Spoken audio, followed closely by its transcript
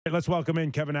Hey, let's welcome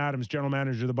in Kevyn Adams, general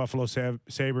manager of the Buffalo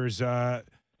Sabres.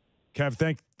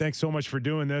 Kev, thanks so much for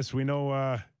doing this. We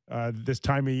know this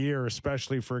time of year,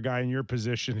 especially for a guy in your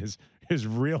position, is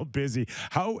real busy.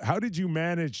 How did you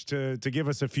manage to give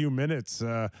us a few minutes?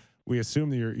 We assume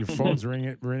that your phone's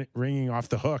ringing off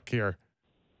the hook here.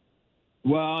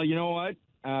 Well, you know what?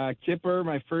 Kyper,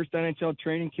 my first NHL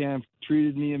training camp,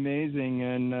 treated me amazing,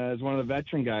 and is one of the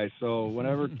veteran guys. So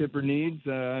whatever Kyper needs,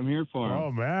 I'm here for him.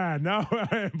 Oh man, no,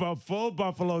 I'm a full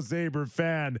Buffalo Sabre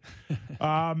fan.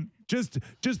 Just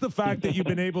the fact that you've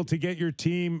been able to get your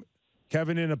team,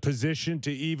 Kevin, in a position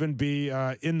to even be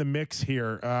in the mix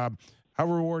here. How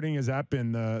rewarding has that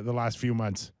been the last few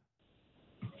months?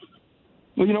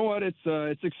 Well, you know what?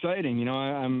 It's exciting. You know,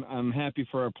 I'm happy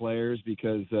for our players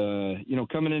because you know,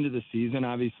 coming into the season,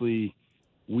 obviously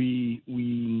we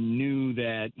knew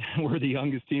that we're the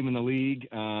youngest team in the league,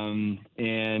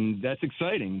 and that's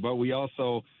exciting. But we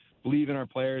also believe in our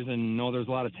players and know there's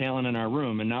a lot of talent in our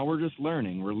room. And now we're just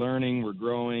learning. We're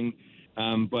growing.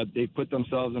 But they put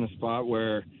themselves in a spot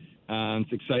where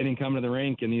it's exciting coming to the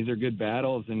rink, and these are good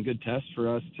battles and good tests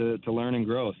for us to learn and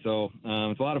grow. So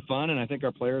it's a lot of fun, and I think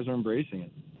our players are embracing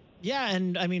it. Yeah,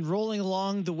 and I mean, rolling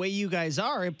along the way you guys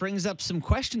are, it brings up some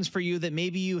questions for you that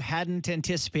maybe you hadn't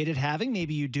anticipated having.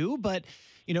 Maybe you do, but,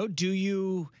 you know, do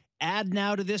you add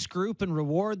now to this group and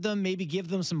reward them, maybe give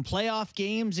them some playoff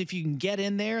games if you can get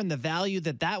in there and the value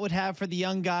that would have for the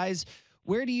young guys?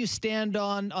 Where do you stand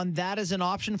on that as an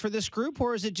option for this group,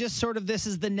 or is it just sort of this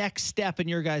is the next step in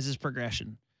your guys'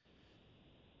 progression?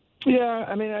 Yeah,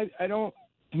 I mean, I don't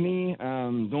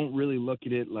really look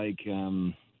at it like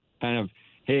kind of,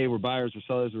 hey, we're buyers, we're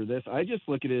sellers, we're this. I just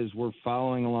look at it as we're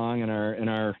following along in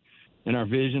our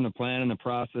vision, the plan, and the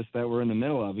process that we're in the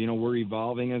middle of. You know, we're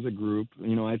evolving as a group.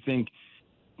 You know, I think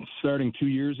starting 2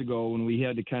 years ago when we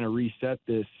had to kind of reset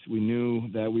this, we knew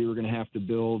that we were going to have to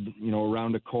build, you know,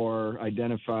 around a core,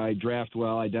 draft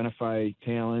well, identify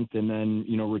talent, and then,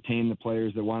 you know, retain the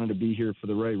players that wanted to be here for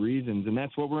the right reasons. And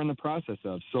that's what we're in the process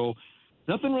of. So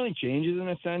nothing really changes in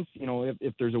a sense. You know,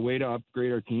 if there's a way to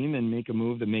upgrade our team and make a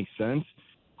move that makes sense,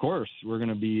 of course, we're going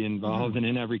to be involved and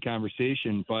in every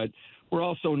conversation. But we're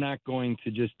also not going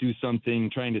to just do something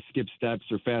trying to skip steps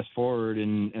or fast forward,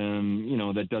 and you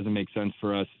know, that doesn't make sense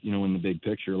for us, you know, in the big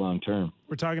picture long term.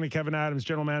 We're talking to Kevyn Adams,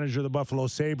 general manager of the Buffalo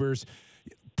Sabres.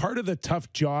 Part of the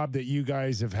tough job that you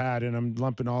guys have had, and I'm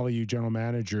lumping all of you general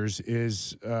managers,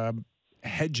 is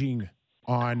hedging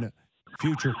on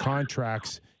future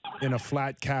contracts in a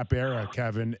flat cap era,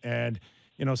 Kevin. And,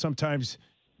 you know, sometimes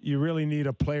you really need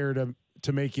a player to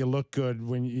make you look good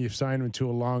when you sign them to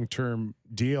a long-term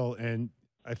deal. And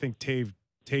I think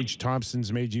Tage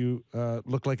Thompson's made you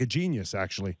look like a genius,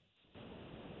 actually.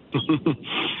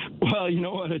 Well, you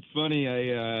know what? It's funny.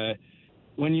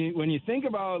 When you think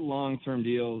about long-term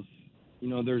deals, you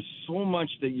know, there's so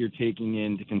much that you're taking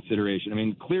into consideration. I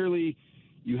mean, clearly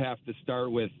you have to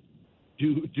start with,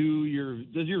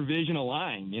 does your vision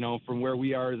align, you know, from where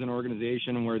we are as an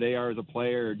organization and where they are as a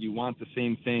player? Do you want the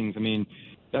same things? I mean,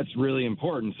 that's really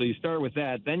important. So you start with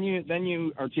that. Then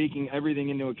you are taking everything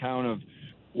into account of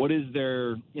what is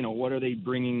their, you know, what are they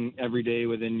bringing every day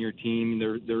within your team,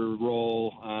 their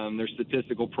role, their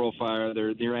statistical profile,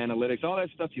 their analytics, all that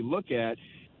stuff you look at.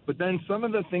 But then some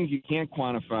of the things you can't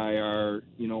quantify are,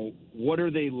 you know, what are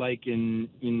they like in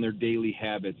their daily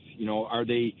habits? You know, are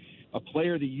they a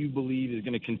player that you believe is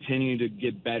going to continue to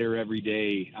get better every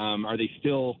day? Are they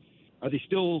still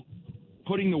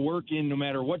putting the work in no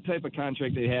matter what type of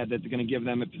contract they had that's going to give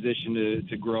them a position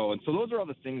to grow? And so those are all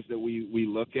the things that we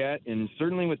look at. And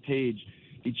certainly with Tage,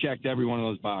 he checked every one of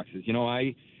those boxes. You know,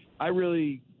 I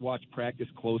really watch practice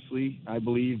closely. I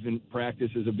believe in practice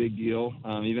is a big deal,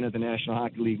 even at the National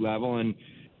Hockey League level. And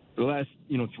for the last,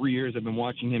 3 years, I've been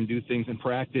watching him do things in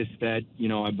practice that,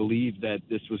 I believe that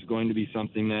this was going to be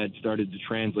something that started to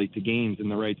translate to games in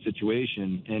the right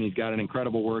situation. And he's got an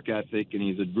incredible work ethic, and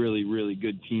he's a really, really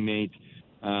good teammate.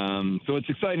 So it's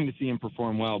exciting to see him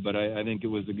perform well, but I think it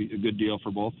was a good deal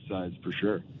for both sides for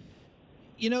sure.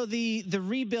 You know, the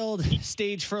rebuild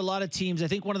stage for a lot of teams, I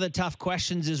think one of the tough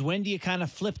questions is when do you kind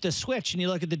of flip the switch? And you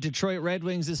look at the Detroit Red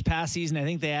Wings this past season, I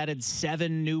think they added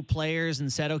 7 new players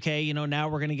and said, okay, now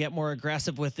we're going to get more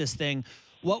aggressive with this thing.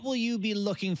 What will you be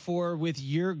looking for with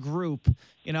your group?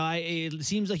 It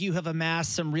seems like you have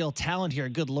amassed some real talent here.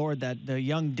 Good Lord, that the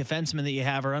young defensemen that you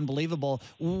have are unbelievable.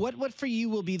 What for you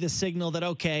will be the signal that,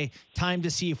 okay, time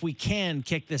to see if we can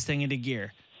kick this thing into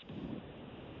gear?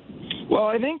 Well,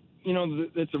 I think,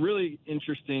 it's a really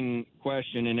interesting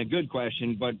question and a good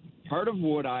question, but part of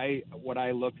what I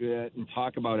look at and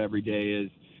talk about every day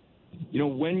is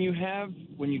when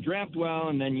you draft well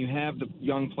and then you have the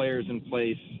young players in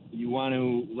place, you want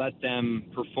to let them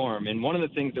perform. And one of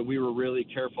the things that we were really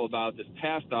careful about this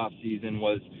past offseason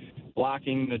was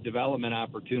blocking the development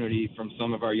opportunity from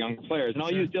some of our young players. And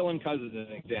I'll use Dylan Cousins as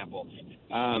an example.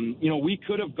 We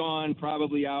could have gone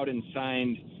probably out and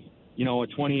signed, a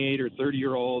 28 or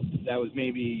 30-year-old that was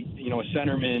maybe, a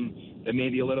centerman that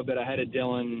maybe a little bit ahead of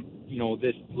Dylan,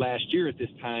 this last year at this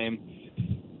time.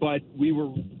 But we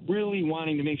were really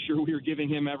wanting to make sure we were giving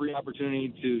him every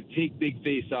opportunity to take big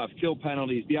face-offs, kill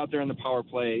penalties, be out there on the power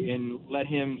play, and let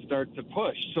him start to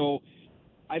push. So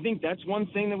I think that's one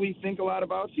thing that we think a lot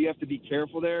about, so you have to be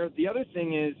careful there. The other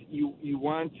thing is you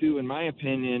want to, in my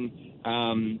opinion,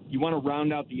 you want to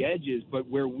round out the edges, but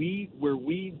where we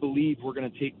believe we're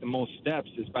going to take the most steps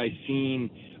is by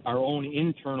seeing our own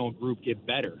internal group get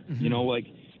better. Mm-hmm. Like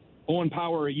Owen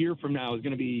Power a year from now is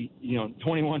going to be,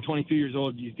 21, 22 years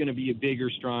old. He's going to be a bigger,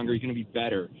 stronger. He's going to be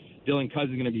better. Dylan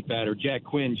Cousins is going to be better. Jack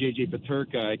Quinn, JJ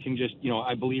Peterka.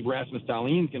 I believe Rasmus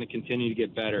Dahlin is going to continue to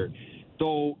get better.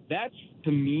 So that's,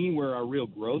 to me, where our real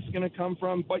growth is going to come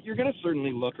from. But you're going to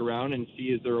certainly look around and see,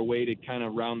 is there a way to kind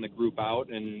of round the group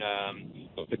out? And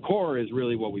the core is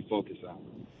really what we focus on.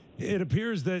 It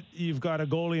appears that you've got a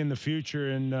goalie in the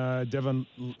future in Devon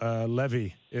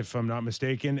Levy, if I'm not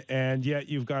mistaken, and yet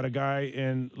you've got a guy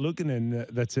in Luukkonen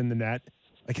that's in the net.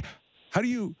 Like, how do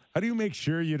you make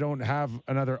sure you don't have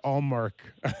another Allmark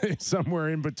somewhere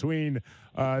in between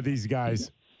these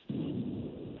guys?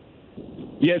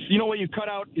 Yes, what you cut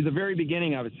out is the very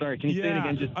beginning of it. Sorry, can you say it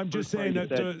again? I'm just saying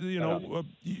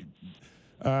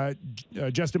that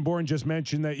Justin Bourne just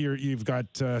mentioned that you've got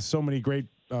so many great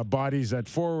bodies at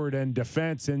forward and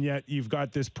defense, and yet you've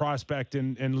got this prospect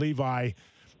in Levi,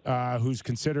 who's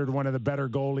considered one of the better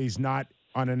goalies, not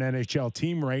on an NHL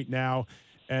team right now.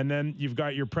 And then you've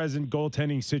got your present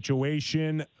goaltending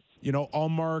situation.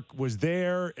 Allmark was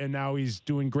there, and now he's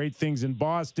doing great things in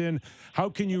Boston. How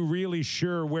can you really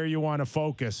sure where you want to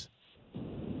focus?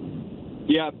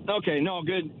 Yeah. Okay. No.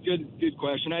 Good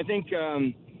question. I think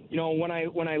when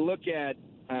I look at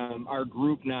our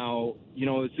group now,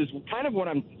 it's just kind of what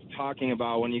I'm talking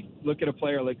about. When you look at a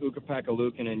player like Ukko-Pekka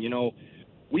Luukkonen,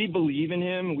 we believe in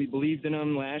him. We believed in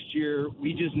him last year.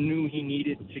 We just knew he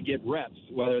needed to get reps,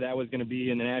 whether that was going to be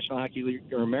in the National Hockey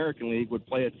League or American League would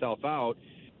play itself out.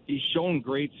 He's shown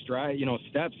great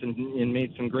steps and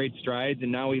made some great strides,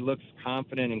 and now he looks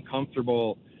confident and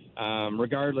comfortable,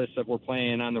 regardless of we're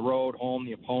playing on the road, home,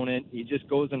 the opponent. He just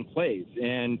goes and plays,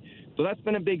 and so that's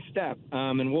been a big step,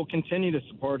 and we'll continue to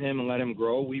support him and let him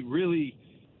grow. We really,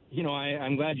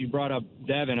 I'm glad you brought up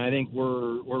Devin. I think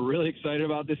we're really excited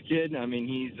about this kid. I mean,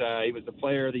 he was the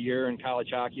player of the year in college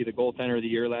hockey, the goaltender of the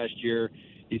year last year.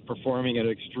 He's performing at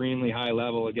an extremely high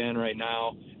level again right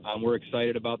now. We're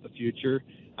excited about the future.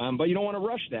 But you don't want to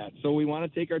rush that. So we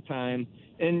want to take our time.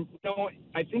 And,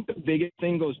 I think the biggest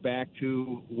thing goes back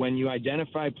to when you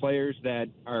identify players that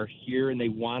are here and they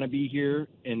want to be here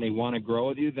and they want to grow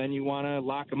with you, then you want to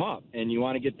lock them up and you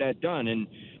want to get that done.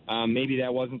 And maybe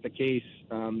that wasn't the case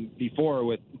before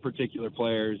with particular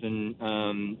players. And,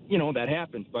 that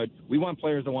happens. But we want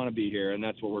players that want to be here, and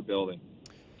that's what we're building.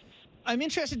 I'm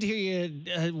interested to hear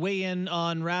you weigh in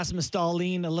on Rasmus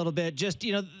Dahlin a little bit. Just,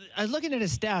 I was looking at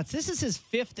his stats. This is his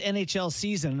 5th NHL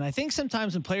season. And I think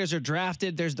sometimes when players are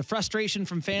drafted, there's the frustration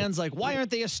from fans, like, why aren't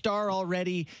they a star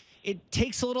already? It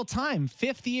takes a little time.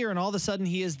 5th year, and all of a sudden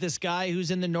he is this guy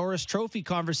who's in the Norris Trophy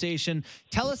conversation.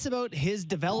 Tell us about his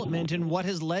development and what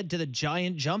has led to the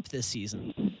giant jump this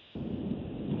season.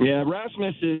 Yeah,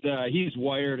 Rasmus is he's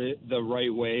wired it the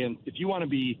right way. And if you want to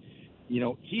be,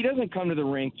 he doesn't come to the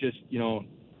rink just,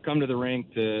 come to the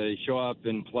rink to show up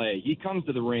and play. He comes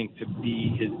to the rink to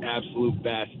be his absolute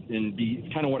best and be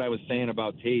kind of what I was saying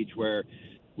about Tage, where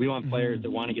we want players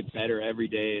that want to get better every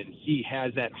day, and he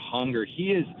has that hunger.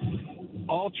 He is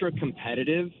ultra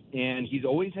competitive, and he's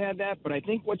always had that, but I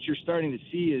think what you're starting to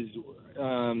see is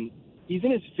he's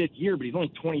in his 5th year, but he's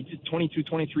only 22,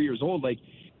 23 years old. Like,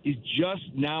 he's just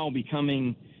now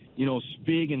becoming –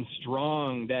 big and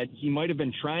strong, that he might have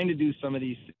been trying to do some of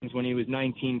these things when he was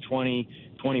 19, 20,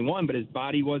 21, but his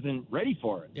body wasn't ready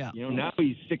for it. Yeah. Now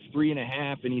he's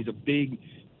 6'3.5", and he's a big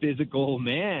physical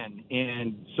man.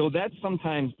 And so that's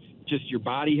sometimes just your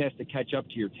body has to catch up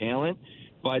to your talent.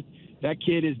 But that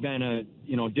kid has been a,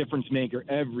 difference maker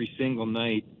every single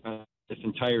night this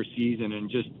entire season. And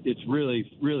just, it's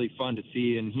really, really fun to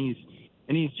see. And he's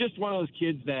just one of those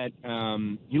kids that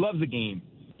he loves the game.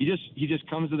 He just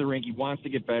comes to the rink. He wants to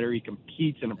get better. He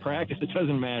competes in a practice. It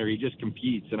doesn't matter. He just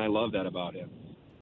competes, and I love that about him.